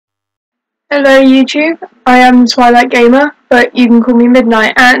Hello YouTube, I am Twilight Gamer, but you can call me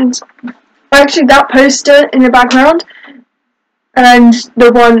Midnight, and actually that poster in the background and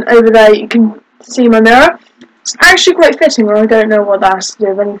the one over there you can see my mirror, it's actually quite fitting, or I don't know what that has to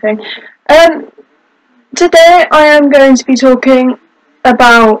do with anything. Today I am going to be talking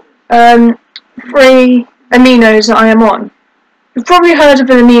about 3 aminos that I am on. You've probably heard of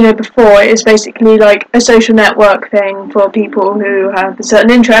an amino before. It's basically like a social network thing for people who have a certain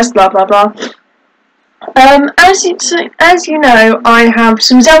interest, blah blah blah. As you know, I have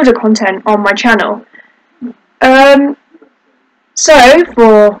some Zelda content on my channel. So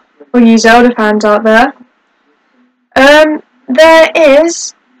for all you Zelda fans out there, there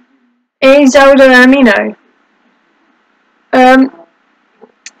is a Zelda amino.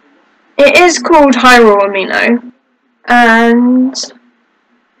 It is called Hyrule amino, and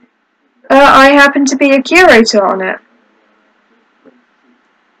I happen to be a curator on it.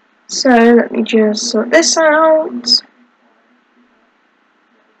 So let me just sort this out.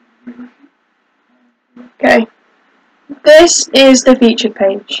 Okay, this is the featured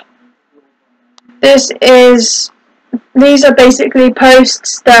page. These are basically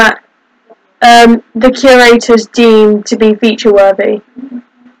posts that the curators deem to be feature worthy.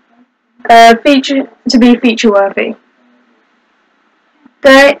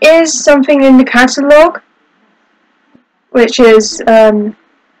 There is something in the catalogue, which is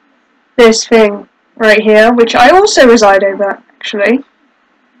this thing right here, which I also reside over actually.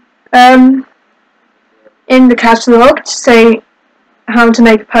 In the catalogue to say how to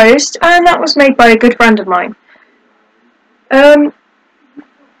make a post, and that was made by a good friend of mine. Now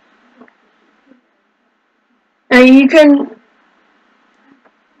you can,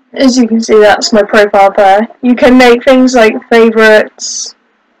 as you can see, that's my profile there. You can make things like favourites.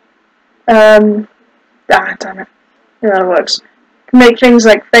 Damn it. Yeah, that works. You can make things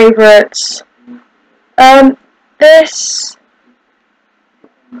like favourites.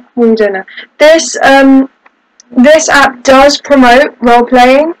 We don't know. This app does promote role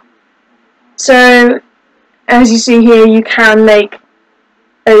playing. So, as you see here, you can make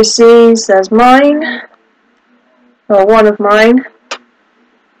OCs. There's mine, or one of mine.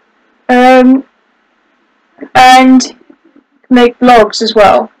 And make blogs as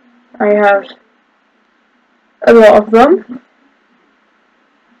well. I have a lot of them.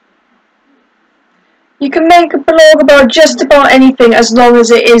 You can make a blog about just about anything as long as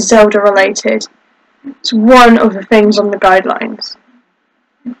it is Zelda related. It's one of the things on the guidelines.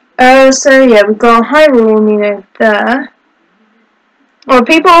 So yeah, we've got Hyrule amino there. Well,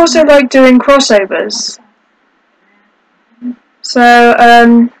 people also like doing crossovers. So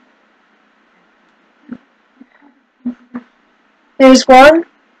here's one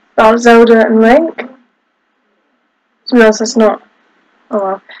about Zelda and Link. Something else that's not.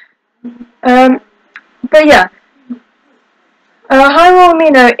 Oh well. But yeah, Hyrule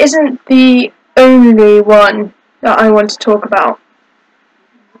amino isn't the only one that I want to talk about.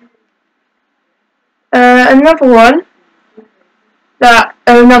 Another one that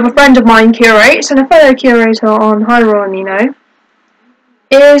another friend of mine curates, and a fellow curator on Hyrule amino,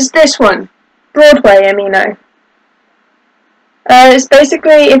 is this one, Broadway amino. It's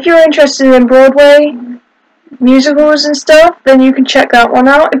basically, if you're interested in Broadway musicals and stuff, then you can check that one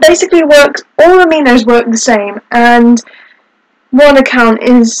out. It basically works, all aminos work the same, and one account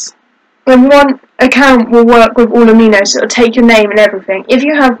will work with all aminos, so it'll take your name and everything. If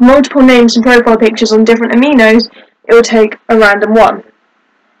you have multiple names and profile pictures on different aminos, it will take a random one.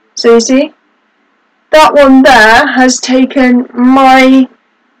 So you see, that one there has taken my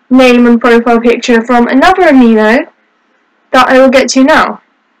name and profile picture from another amino that I will get to now.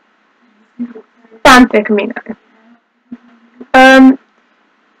 Fanfic amino.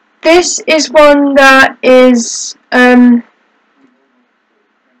 This is one that is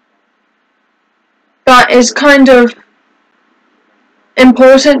kind of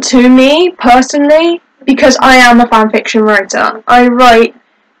important to me personally, because I am a fanfiction writer. I write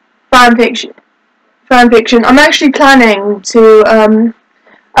fanfiction. I'm actually planning to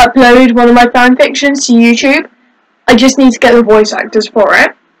upload one of my fanfictions to YouTube. I just need to get the voice actors for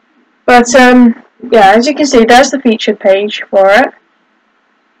it. But yeah, as you can see, there's the featured page for it.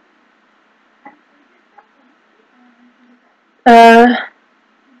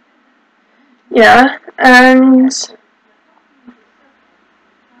 Yeah, and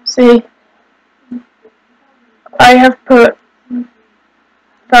see, I have put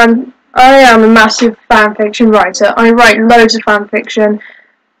I am a massive fanfiction writer. I write loads of fanfiction.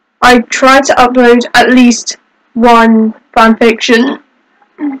 I try to upload at least one fanfiction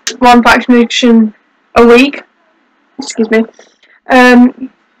a week. Excuse me.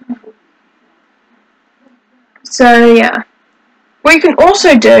 So yeah. What you can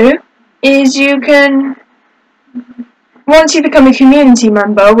also do is once you become a community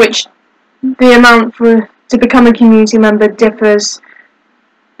member, which the amount to become a community member differs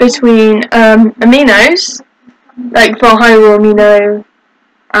between aminos, like for Hyrule amino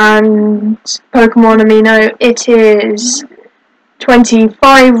and Pokemon amino, it is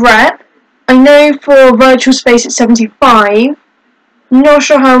 25 rep. I know for virtual space it's 75. Not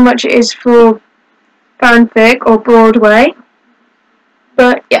sure how much it is for Fanfic or Broadway,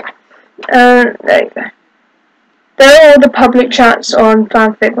 but yeah, there you go. There are all the public chats on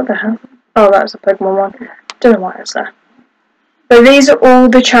Fanfic. What the hell? Oh, that's a Pokemon one. Don't know why it's there. But these are all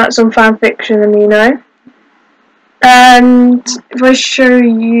the chats on Fanfiction Amino. And if I show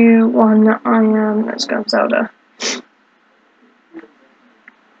you one that I am, let's go on Zelda.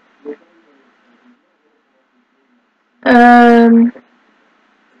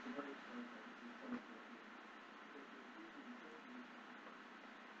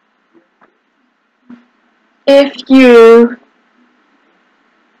 If you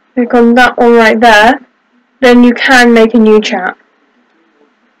click on that one right there, then you can make a new chat.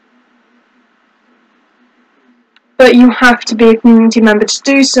 But you have to be a community member to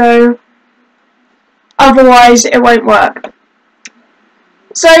do so, otherwise it won't work.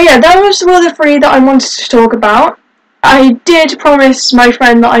 So yeah, those were the 3 that I wanted to talk about. I did promise my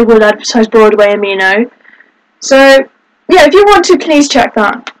friend that I would advertise Broadway Amino. So yeah, if you want to, please check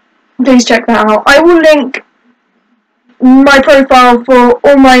that. Please check that out. I will link my profile for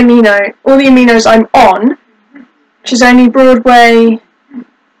all the aminos I'm on, which is only Broadway,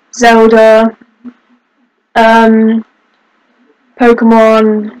 Zelda,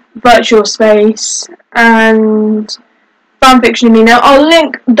 Pokemon, Virtual Space, and Fanfiction amino. I'll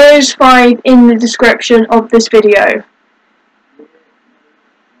link those 5 in the description of this video.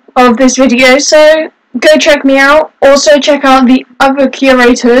 So go check me out. Also check out the other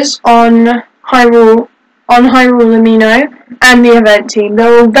curators on Hyrule Amino and the event team.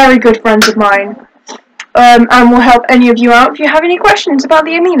 They're all very good friends of mine, and will help any of you out if you have any questions about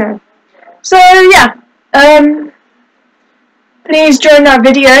the amino. So yeah, please join that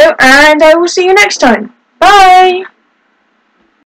video, and I will see you next time. Bye!